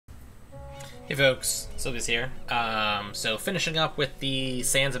Hey folks, Sylvia's here. So finishing up with the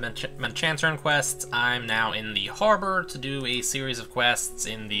Sands of Manchantern quests, I'm now in the harbor to do a series of quests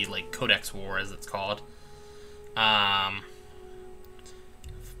in the, Codex War, as it's called.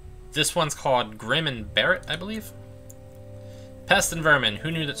 This one's called Grim and Barett, I believe. Pest and vermin, who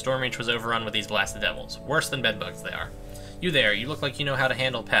knew that Stormreach was overrun with these blasted devils? Worse than bedbugs they are. You there, you look like you know how to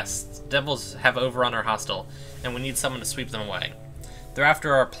handle pests. Devils have overrun our hostel, and we need someone to sweep them away. They're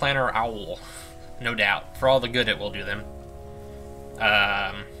after our planner owl, no doubt, for all the good it will do them.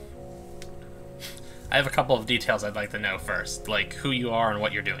 I have a couple of details I'd like to know first, like who you are and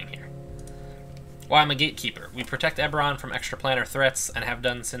what you're doing here. Well, I'm a gatekeeper. We protect Eberron from extraplanar threats, and have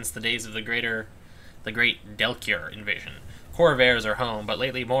done since the days of the great Delcure invasion. Corvair is our home, but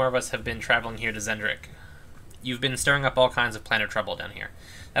lately more of us have been traveling here to Zendrick. You've been stirring up all kinds of planar trouble down here.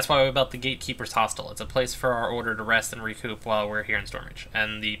 That's why we built the Gatekeeper's Hostel. It's a place for our order to rest and recoup while we're here in Stormreach.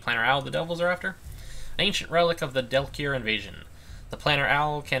 And the planar owl the devils are after? An ancient relic of the Delcure invasion. The planar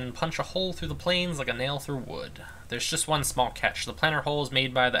owl can punch a hole through the plains like a nail through wood. There's just one small catch. The planar holes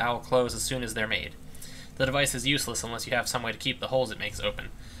made by the owl close as soon as they're made. The device is useless unless you have some way to keep the holes it makes open.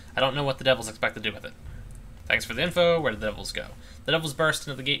 I don't know what the devils expect to do with it. Thanks for the info. Where did the devils go? The devils burst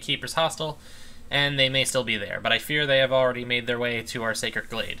into the Gatekeeper's Hostel, and they may still be there, but I fear they have already made their way to our sacred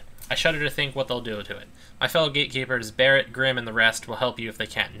glade. I shudder to think what they'll do to it. My fellow gatekeepers, Barett, Grim, and the rest, will help you if they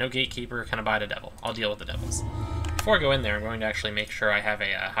can. No gatekeeper can abide a devil. I'll deal with the devils. Before I go in there, I'm going to actually make sure I have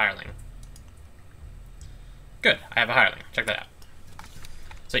a hireling. Good, I have a hireling. Check that out.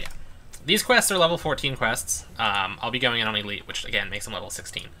 So yeah, these quests are level 14 quests. I'll be going in on Elite, which again makes them level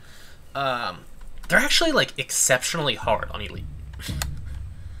 16. They're actually exceptionally hard on Elite.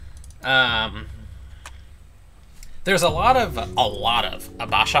 There's a lot of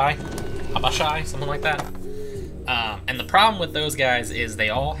Abashi, something like that. And the problem with those guys is they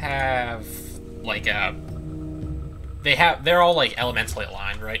all have they're all elementally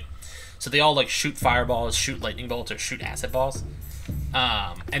aligned, right? So they all shoot fireballs, shoot lightning bolts, or shoot acid balls,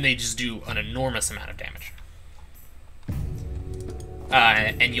 and they just do an enormous amount of damage.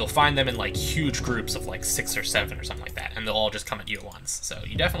 And you'll find them in huge groups of 6 or 7 or something like that, and they'll all just come at you at once. So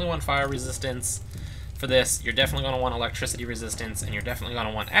you definitely want fire resistance for this. You're definitely going to want electricity resistance, and you're definitely going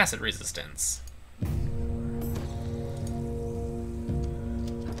to want acid resistance.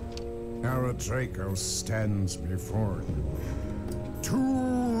 Draco stands before you. Too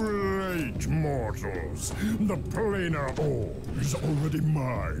late, mortals. The planar orb is already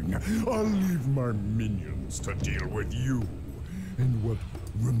mine. I'll leave my minions to deal with you and what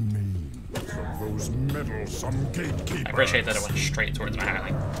remains of those meddlesome gatekeepers. I appreciate that it went straight towards my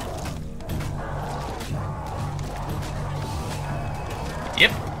hireling.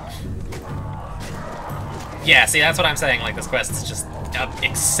 Yep. Yeah, see, that's what I'm saying. This quest is just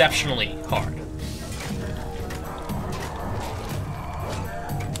exceptionally hard.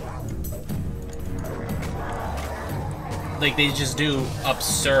 They just do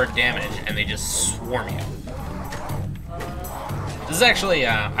absurd damage, and they just swarm you. This is actually,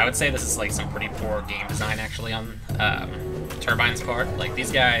 I would say this is some pretty poor game design, actually, on Turbine's part.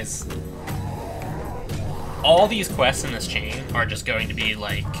 These guys, all these quests in this chain are just going to be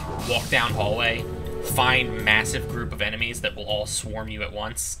walk down hallway, find massive group of enemies that will all swarm you at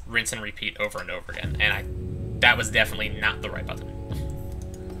once, rinse and repeat over and over again. And that was definitely not the right button.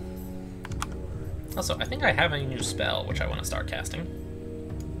 Also, I think I have a new spell which I want to start casting.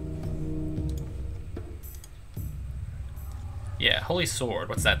 Yeah, Holy Sword.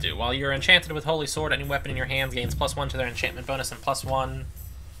 What's that do? While you're enchanted with Holy Sword, any weapon in your hands gains +1 to their enchantment bonus and +1...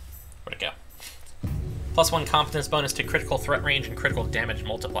 Where'd it go? +1 confidence bonus to critical threat range and critical damage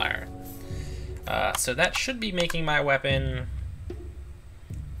multiplier. So that should be making my weapon...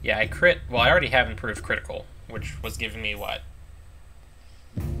 Yeah, I crit... Well, I already have improved critical, which was giving me what?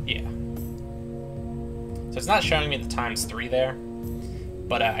 Yeah. So it's not showing me the ×3 there,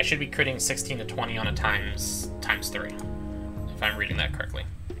 but I should be critting 16 to 20 on a times 3, if I'm reading that correctly.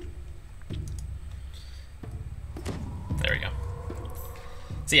 There we go.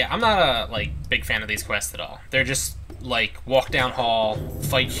 So yeah, I'm not a big fan of these quests at all. They're just walk down hall,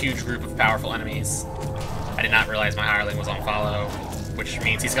 fight huge group of powerful enemies. I did not realize my hireling was on follow, which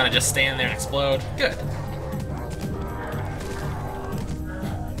means he's gonna just stand there and explode. Good.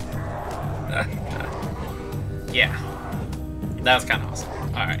 Yeah, that was kind of awesome.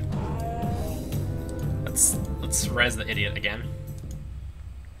 All right, let's res the idiot again.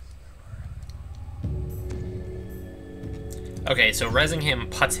 Okay, so resing him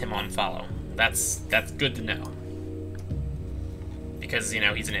puts him on follow. That's good to know, because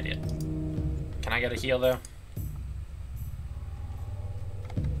he's an idiot. Can I get a heal though?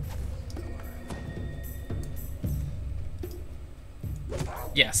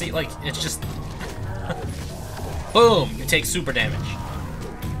 Yeah, see, like, it's just... Boom! You take super damage.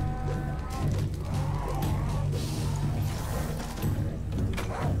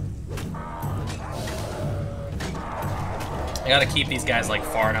 I gotta keep these guys, like,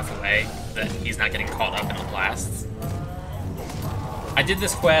 far enough away that he's not getting caught up in the blasts. I did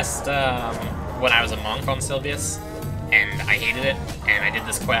this quest when I was a monk on Sylvius, and I hated it, and I did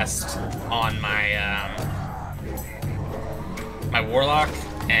this quest on my my warlock,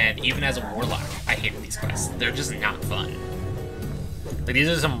 and even as a warlock, I hated these quests. They're just not fun. Like, these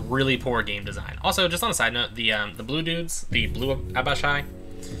are some really poor game design. Also, just on a side note, the blue dudes, the blue Abashi,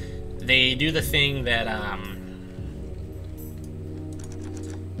 they do the thing that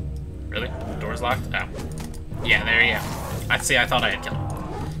really? The door's locked? Oh. Yeah, there you go. I thought I had killed him.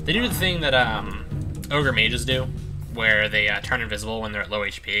 They do the thing that ogre mages do, where they turn invisible when they're at low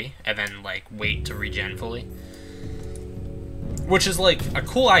HP, and then, like, wait to regen fully. Which is, like, a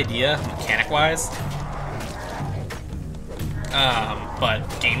cool idea, mechanic-wise. But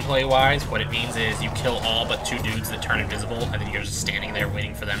gameplay-wise, what it means is you kill all but 2 dudes that turn invisible, and then you're just standing there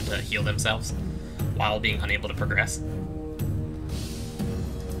waiting for them to heal themselves, while being unable to progress.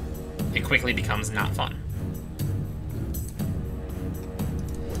 It quickly becomes not fun.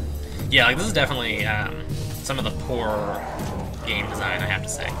 Yeah, like, this is definitely some of the poor game design, I have to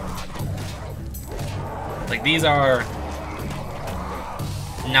say. Like, these are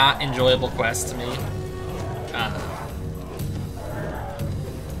not enjoyable quests to me.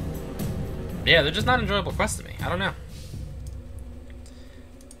 Yeah, they're just not enjoyable quests to me. I don't know.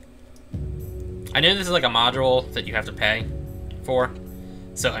 I know this is like a module that you have to pay for.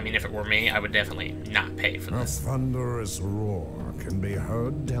 So, I mean, if it were me, I would definitely not pay for this. A thunderous roar can be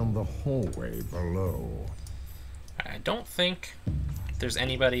heard down the hallway below. I don't think there's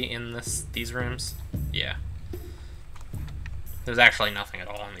anybody in these rooms. Yeah. There's actually nothing at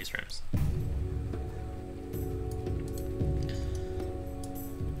all in these rooms.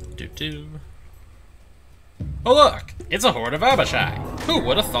 Doo-doo. Oh look! It's a horde of Abashi! Who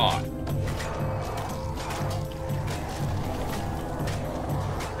would have thought?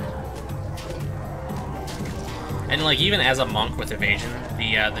 And, like, even as a monk with evasion,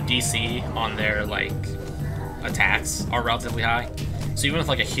 the DC on their, like, attacks are relatively high. So even with,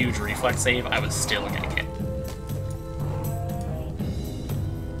 like, a huge reflex save, I was still getting hit.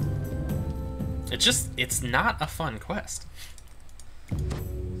 It's not a fun quest.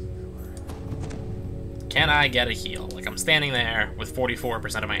 Can I get a heal? Like, I'm standing there with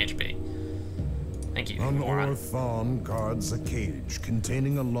 44% of my HP. Thank you, An moron. Orthon guards a cage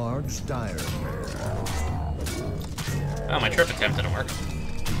containing a large dire bear. Oh, my trip attempt didn't work.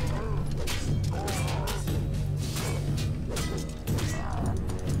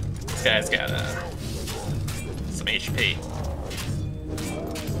 This guy's got some HP.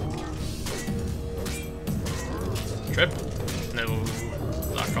 Trip? No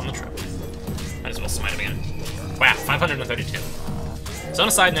luck on the trip. Might as well smite him again. Wow, 532. So on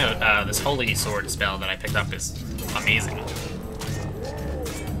a side note, this Holy Sword spell that I picked up is amazing.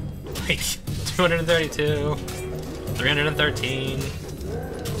 Like, 232, 313.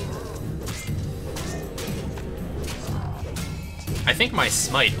 I think my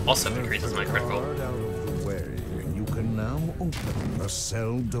smite also increases my critical. Guard out of the way, and you can now open the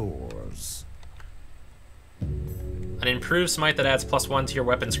cell doors. An improved smite that adds +1 to your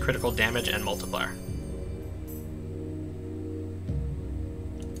weapon's critical damage and multiplier.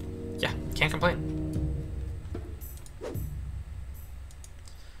 Yeah, can't complain.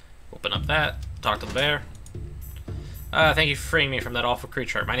 Open up that, talk to the bear. Thank you for freeing me from that awful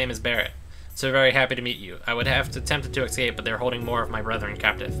creature. My name is Barett. So very happy to meet you. I would have attempted to escape, but they're holding more of my brethren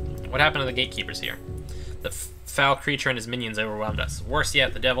captive. What happened to the gatekeepers here? The foul creature and his minions overwhelmed us. Worse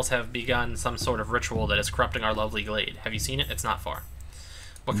yet, the devils have begun some sort of ritual that is corrupting our lovely glade. Have you seen it? It's not far.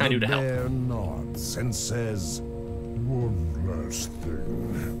 What can I do to help? The bear nods and says, "One last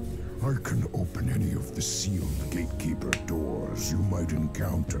thing. I can open any of the sealed gatekeeper doors you might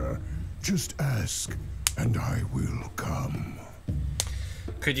encounter. Just ask, and I will come."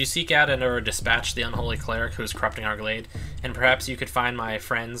 Could you seek out and or dispatch the unholy cleric who is corrupting our glade? And perhaps you could find my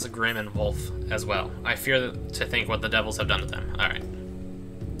friends Grim and Wolf as well. I fear to think what the devils have done to them. Alright.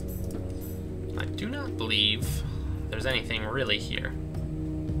 I do not believe there's anything really here.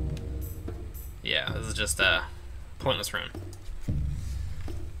 Yeah, this is just a pointless room.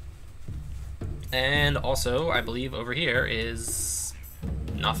 And also, I believe over here is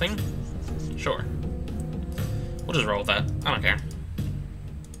nothing? Sure. We'll just roll with that. I don't care.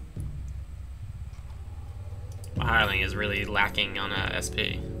 My hireling is really lacking on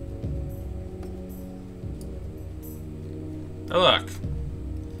SP. Oh look,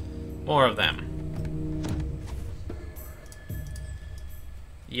 More of them.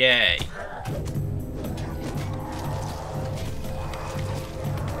 Yay.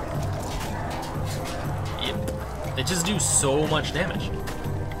 Yep. They just do so much damage.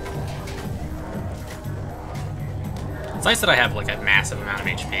 It's nice that I have like a massive amount of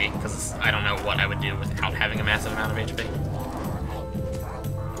HP, because I don't know what I would do without having a massive amount of HP.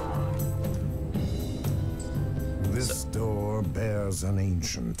 This door bears an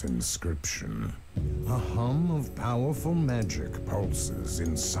ancient inscription. A hum of powerful magic pulses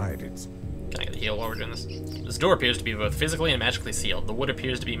inside it. Can I get a heal while we're doing this? This door appears to be both physically and magically sealed. The wood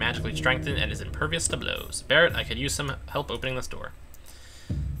appears to be magically strengthened and is impervious to blows. Barrett, I could use some help opening this door.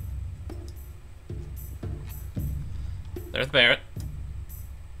 There's Barrett.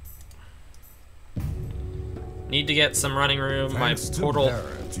 Need to get some running room. Thanks My portal. to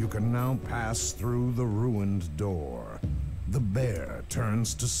Barett, you can now pass through the ruined door. The bear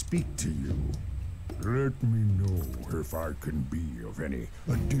turns to speak to you. Let me know if I can be of any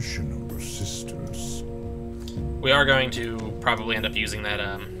additional assistance. We are going to probably end up using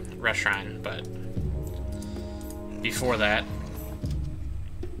that rest shrine, but before that.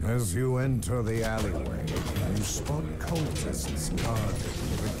 As you enter the alleyway, you spot cultists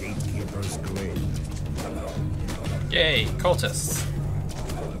guarding the gatekeeper's glade. Yay, cultists.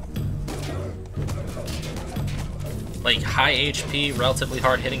 Like high HP, relatively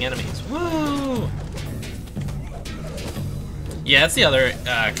hard-hitting enemies. Woo! Yeah, that's the other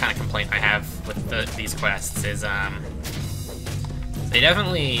kind of complaint I have with these quests is they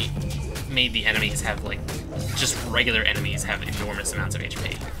definitely made the enemies have like just regular enemies have enormous amounts of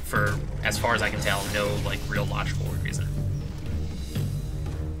HP for, as far as I can tell, no like real logical reason.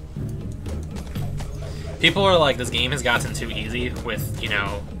 People are like, this game has gotten too easy with, you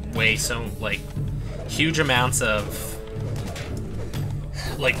know, huge amounts of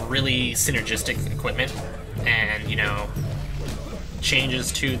like really synergistic equipment and, you know,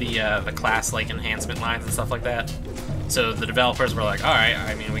 changes to the class like enhancement lines and stuff like that. So the developers were like, alright,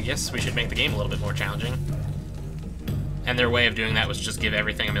 I mean, we guess we should make the game a little bit more challenging. And their way of doing that was just give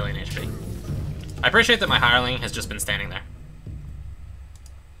everything a million HP. I appreciate that my hireling has just been standing there.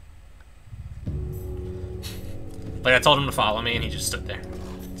 Like, I told him to follow me and he just stood there.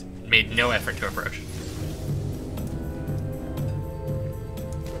 Made no effort to approach.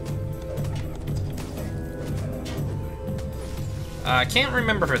 I can't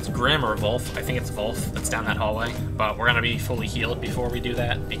remember if it's Grim or Wolf. I think it's Wolf that's down that hallway. But we're going to be fully healed before we do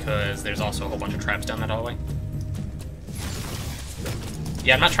that, because there's also a whole bunch of traps down that hallway.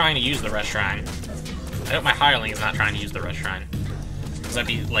 Yeah, I'm not trying to use the rest shrine. I hope my hireling is not trying to use the rest shrine. Because I'd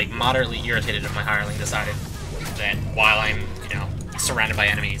be, like, moderately irritated if my hireling decided that while I'm, you know, surrounded by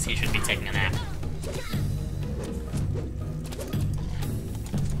enemies, he should be taking a nap.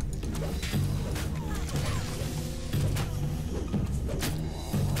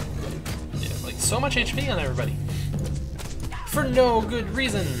 So much HP on everybody. For no good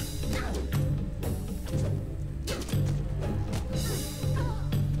reason.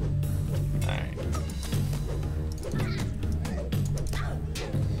 Alright.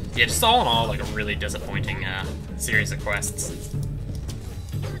 Yeah, just all in all, like a really disappointing series of quests.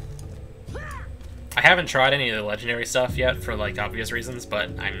 I haven't tried any of the legendary stuff yet for like obvious reasons,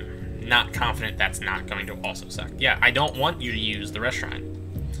 but I'm not confident that's not going to also suck. Yeah, I don't want you to use the rest shrine.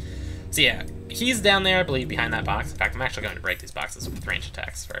 So yeah, he's down there, I believe, behind that box. In fact, I'm actually going to break these boxes with ranged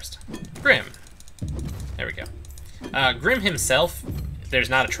attacks first. Grim. There we go. Grim himself, there's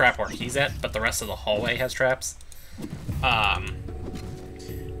not a trap where he's at, but the rest of the hallway has traps.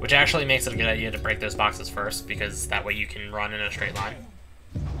 Which actually makes it a good idea to break those boxes first, because that way you can run in a straight line.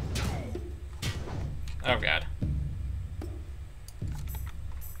 Oh god.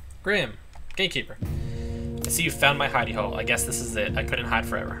 Grim. Gatekeeper. I see you found my hidey hole. I guess this is it. I couldn't hide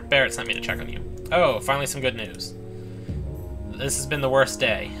forever. Barrett sent me to check on you. Oh, finally some good news. This has been the worst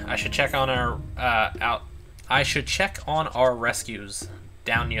day. I should check on our rescues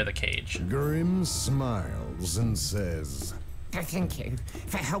down near the cage. Grim smiles and says, Thank you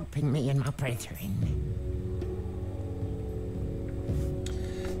for helping me and my brethren.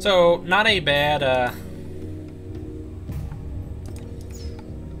 So, not a bad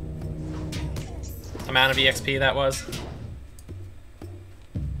amount of EXP that was.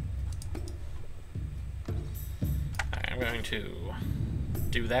 Alright, I'm going to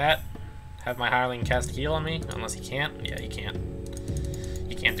do that. Have my hireling cast heal on me, unless he can't. Yeah, he can't.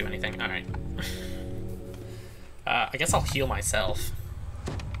 He can't do anything. Alright. I guess I'll heal myself.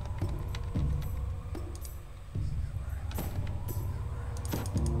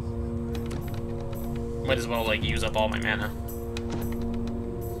 Might as well, like, use up all my mana.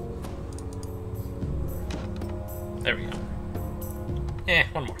 There we go.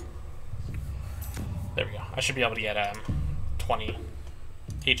 One more. There we go. I should be able to get 20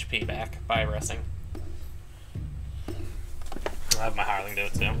 HP back by resting. I'll have my hireling do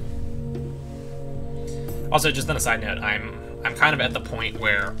it too. Also, just on a side note, I'm kind of at the point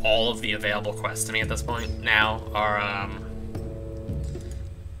where all of the available quests to me at this point now are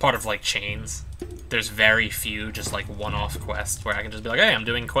part of like chains. There's very few just like one-off quests where I can just be like, hey, I'm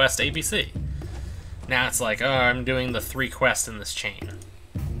doing quest ABC. Now it's like, oh, I'm doing the 3 quests in this chain.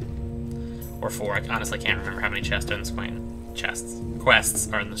 Or 4. I honestly can't remember how many quests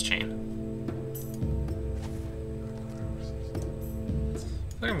are in this chain.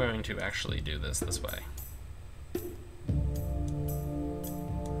 I think I'm going to actually do this way.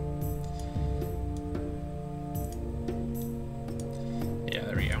 Yeah,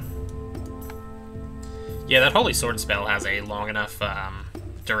 there we go. Yeah, that Holy Sword spell has a long enough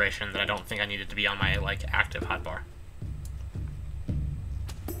duration that I don't think I need it to be on my like active hotbar.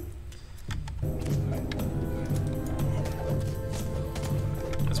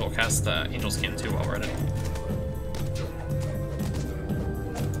 As well cast Angel Skin too while we're at it.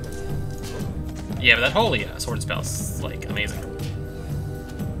 Yeah, but that Holy Sword spell is like amazing.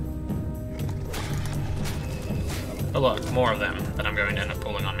 But look, more of them that I'm going to end up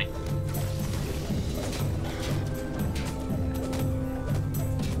pulling on me.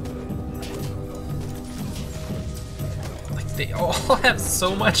 They all have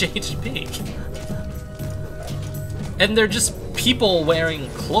so much HP. And they're just people wearing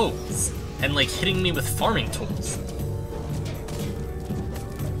clothes and like hitting me with farming tools.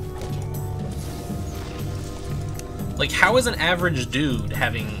 Like, how is an average dude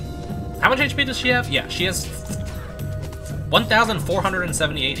having... How much HP does she have? Yeah, she has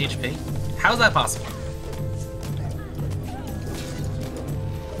 1,478 HP. How is that possible?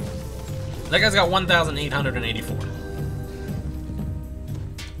 That guy's got 1,884.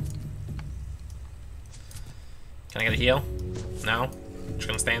 Can I get a heal? No? Just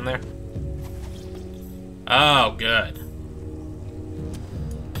gonna stay in there? Oh, good.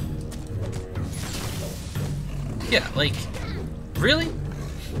 Yeah, like, really?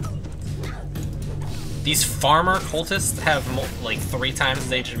 These farmer cultists have like 3 times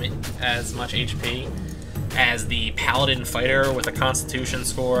as much HP as the paladin fighter with a constitution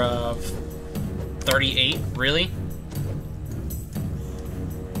score of 38? Really?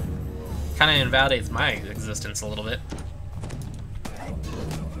 Kind of invalidates my existence a little bit.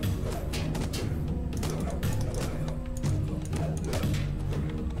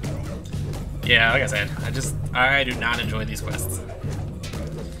 Yeah, like I said, I do not enjoy these quests.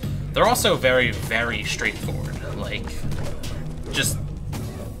 They're also very, very straightforward. Like, just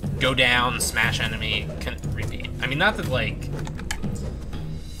go down, smash enemy, repeat. I mean, not that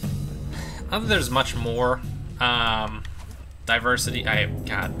there's much more diversity.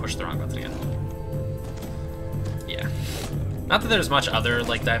 God, pushed the wrong button again. Yeah. Not that there's much other,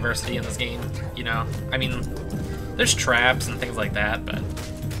 like, diversity in this game, you know? I mean, there's traps and things like that, but...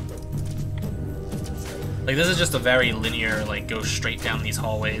 Like, this is just a very linear, like, go straight down these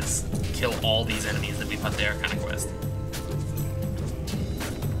hallways, kill all these enemies that we put there kind of quest.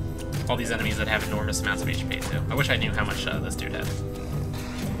 All these enemies that have enormous amounts of HP, too. I wish I knew how much this dude had.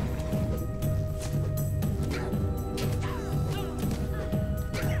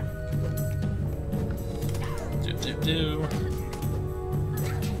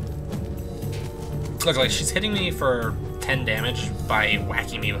 Look, like, she's hitting me for 10 damage by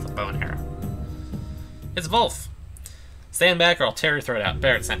whacking me with a bow and arrow. It's Wolf. Stand back or I'll tear your throat out.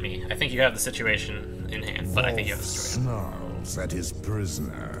 Barett sent me. I think you have the situation in hand, but I think you have the situation. Snarls at his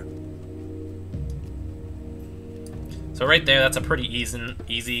prisoner. So right there, that's a pretty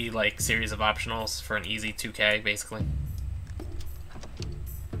easy like series of optionals for an easy 2K, basically.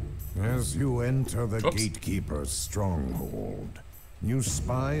 As you enter the Oops. gatekeeper's stronghold, you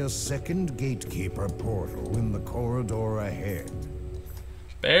spy a second gatekeeper portal in the corridor ahead.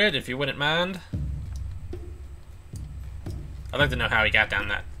 Barett, if you wouldn't mind. I'd like to know how he got down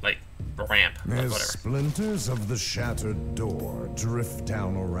that, like, ramp, but As whatever. splinters of the shattered door drift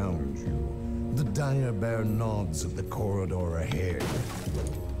down around you, the dire bear nods at the corridor ahead.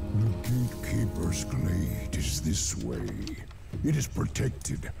 The gatekeeper's glade is this way. It is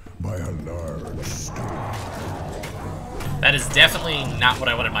protected by a large stone. That is definitely not what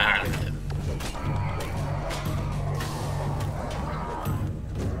I wanted my hireling to do.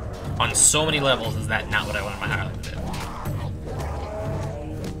 On so many levels is that not what I wanted my hireling to do.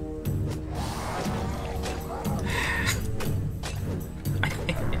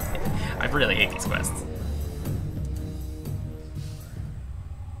 I really hate these quests.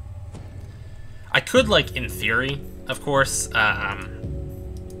 I could, like, in theory, of course, put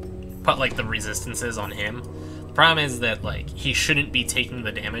like the resistances on him. The problem is that like he shouldn't be taking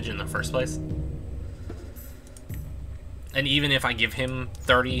the damage in the first place. And even if I give him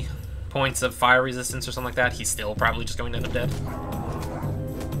 30 points of fire resistance or something like that, he's still probably just going to end up dead.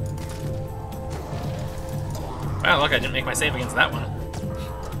 Wow, look, I didn't make my save against that one.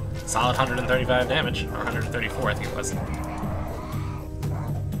 Solid 135 damage, or 134 I think it was.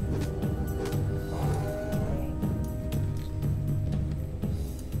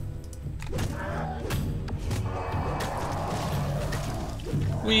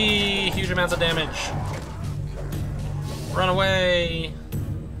 Whee! Huge amounts of damage. Run away!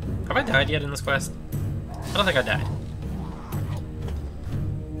 Have I died yet in this quest? I don't think I died.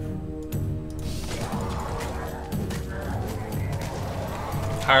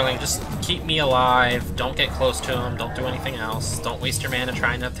 Hireling, just keep me alive. Don't get close to him. Don't do anything else. Don't waste your mana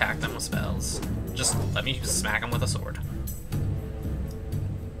trying to attack them with spells. Just let me smack him with a sword.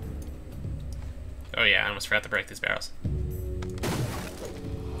 Oh yeah, I almost forgot to break these barrels.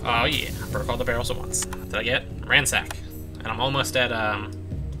 Oh yeah, broke all the barrels at once. Did I get? Ransack. And I'm almost at, I'm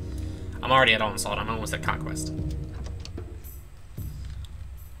already at Onslaught. I'm almost at Conquest.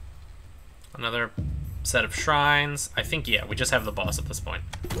 Another set of shrines. I think, yeah, we just have the boss at this point.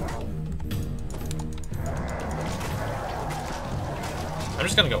 I'm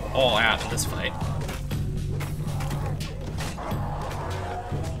just gonna go all out in this fight.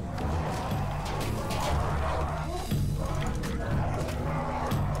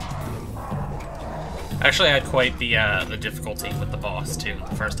 Actually, I had quite the difficulty with the boss, too,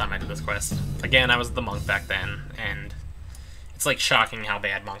 the first time I did this quest. Again, I was the monk back then, and it's, like, shocking how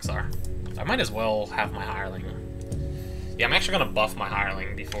bad monks are. I might as well have my hireling. Yeah, I'm actually gonna buff my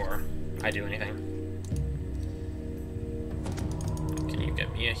hireling before I do anything. Can you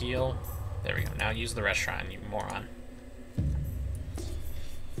get me a heal? There we go. Now use the rest shrine, you moron.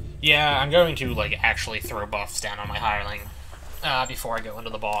 Yeah, I'm going to, like, actually throw buffs down on my hireling before I go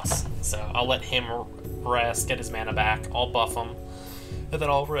into the boss. So I'll let him rest, get his mana back, I'll buff him, and then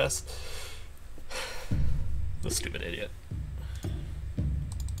I'll rest. The stupid idiot.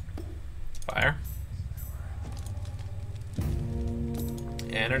 Fire.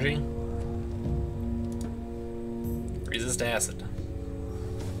 Energy. Resist acid.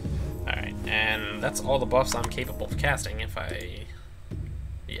 Alright, and that's all the buffs I'm capable of casting if I...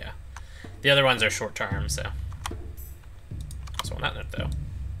 Yeah. The other ones are short term, so... So on that note, though.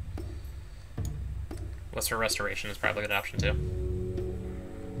 Lesser Restoration is probably a good option, too.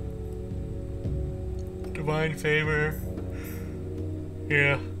 Divine Favor.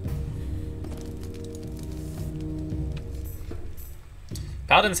 Yeah.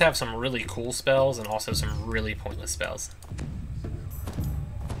 Paladins have some really cool spells and also some really pointless spells.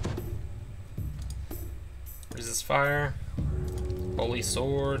 Resist Fire. Holy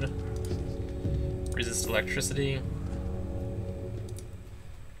Sword. Resist Electricity.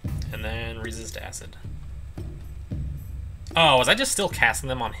 And then resist acid. Oh, was I just still casting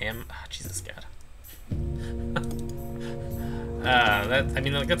them on him? Oh, Jesus God. I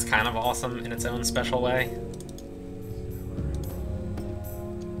mean, like, that's kind of awesome in its own special way.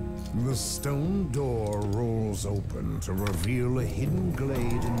 The stone door rolls open to reveal a hidden glade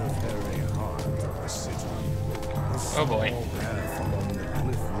in the very heart of the city. Oh boy. A path along the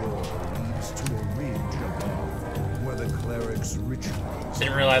cliff wall leads to a ridge above, where the cleric's rituals...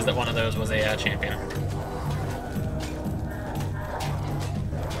 Didn't realize that one of those was a champion.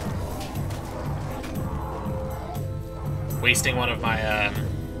 Wasting one of my,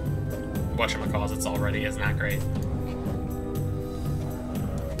 whatchamacallits already is not great.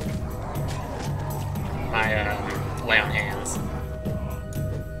 My, lay on hands.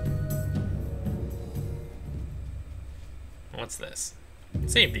 What's this?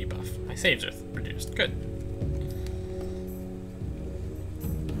 Save debuff. My saves are reduced. Good.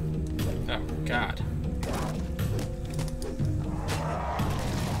 Oh, God.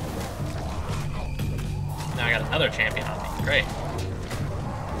 Now I got another champion on me. Great.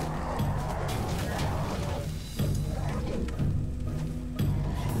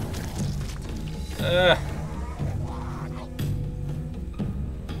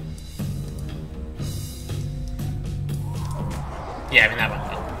 Yeah, I mean, that went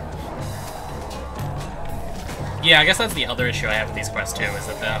well. Yeah, I guess that's the other issue I have with these quests, too, is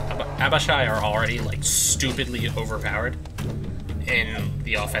that the Abashi are already, like, stupidly overpowered in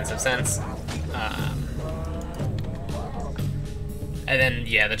the offensive sense. And then,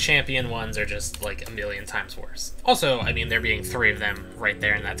 yeah, the champion ones are just, like, a million times worse. Also, I mean, there being 3 of them right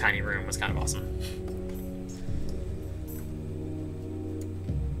there in that tiny room was kind of awesome.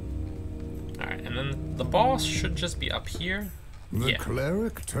 Alright, and and then the boss should just be up here. The Yeah.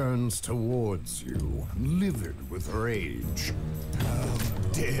 cleric turns towards you, livid with rage. How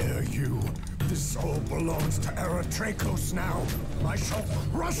dare you! This all belongs to Eritrakos now. I shall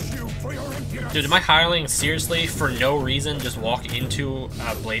crush you for your impudence. Dude, am I hireling seriously for no reason just walk into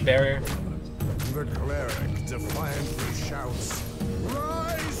a blade barrier? The cleric defiantly shouts,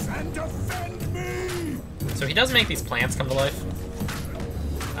 "Rise and defend me!" So he does make these plants come to life.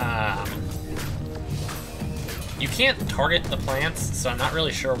 You can't target the plants, so I'm not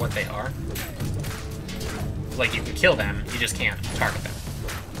really sure what they are. Like, you can kill them, you just can't target them.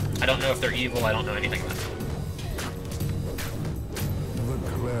 I don't know if they're evil, I don't know anything about them. The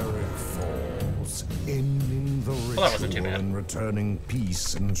cleric falls, ending the Well, that wasn't too ritual bad. and returning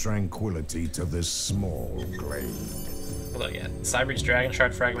peace and tranquility to this small glade. What do I get? Cyber's Dragon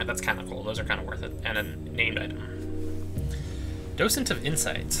Shard Fragment, that's kind of cool. Those are kind of worth it. And a named item. Docent of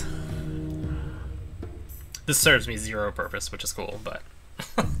Insight. This serves me zero purpose, which is cool, but...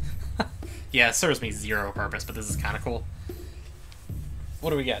 yeah, it serves me zero purpose, but this is kind of cool.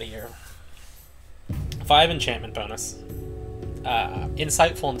 What do we got here? 5 enchantment bonus.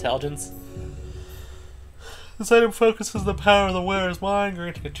 Insightful Intelligence. This item focuses the power of the wearer's mind,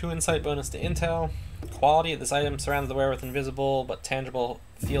 granting a 2 insight bonus to intel. Quality of this item surrounds the wearer with invisible but tangible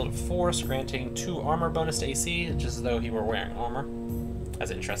field of force, granting 2 armor bonus to AC, just as though he were wearing armor.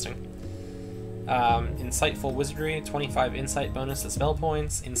 That's interesting. Insightful Wizardry, 25 insight bonus to spell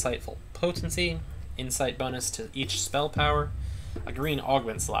points. Insightful Potency, insight bonus to each spell power. A green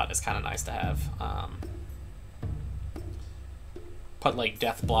augment slot is kind of nice to have. Put like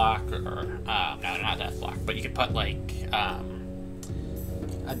Death Block, or no, not Death Block, but you could put like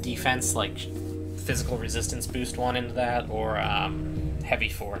a defense, like physical resistance boost one into that, or heavy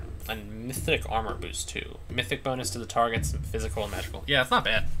for it, and mythic armor boost too. Mythic bonus to the targets, physical and magical. Yeah, it's not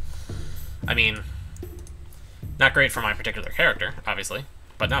bad. I mean, not great for my particular character, obviously,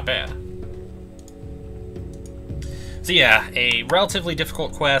 but not bad. So yeah, a relatively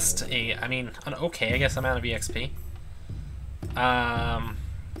difficult quest, an okay, I guess, amount of EXP.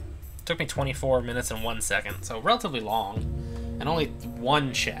 Took me 24 minutes and 1 second, so relatively long, and only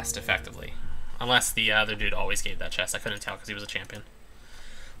 1 chest, effectively. Unless the other dude always gave that chest. I couldn't tell because he was a champion.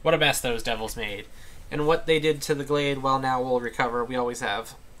 What a mess those devils made. And what they did to the glade, well, now we'll recover. We always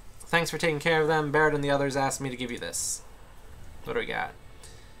have. Thanks for taking care of them. Barett and the others asked me to give you this. What do we got?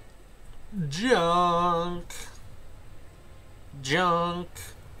 Junk. Junk.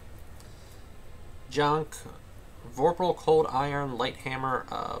 Junk. Vorpal Cold Iron Light Hammer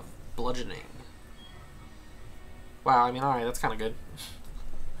of Bludgeoning. Wow, I mean, alright, that's kind of good.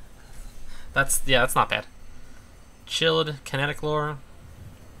 That's not bad. Chilled Kinetic Lore.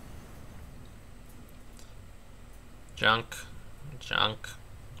 Junk. Junk.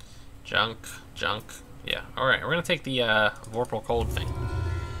 Junk. Junk. Yeah, alright, we're gonna take the Vorpal Cold thing.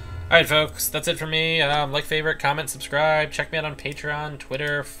 Alright, folks, that's it for me. Like, favorite, comment, subscribe. Check me out on Patreon,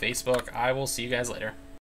 Twitter, Facebook. I will see you guys later.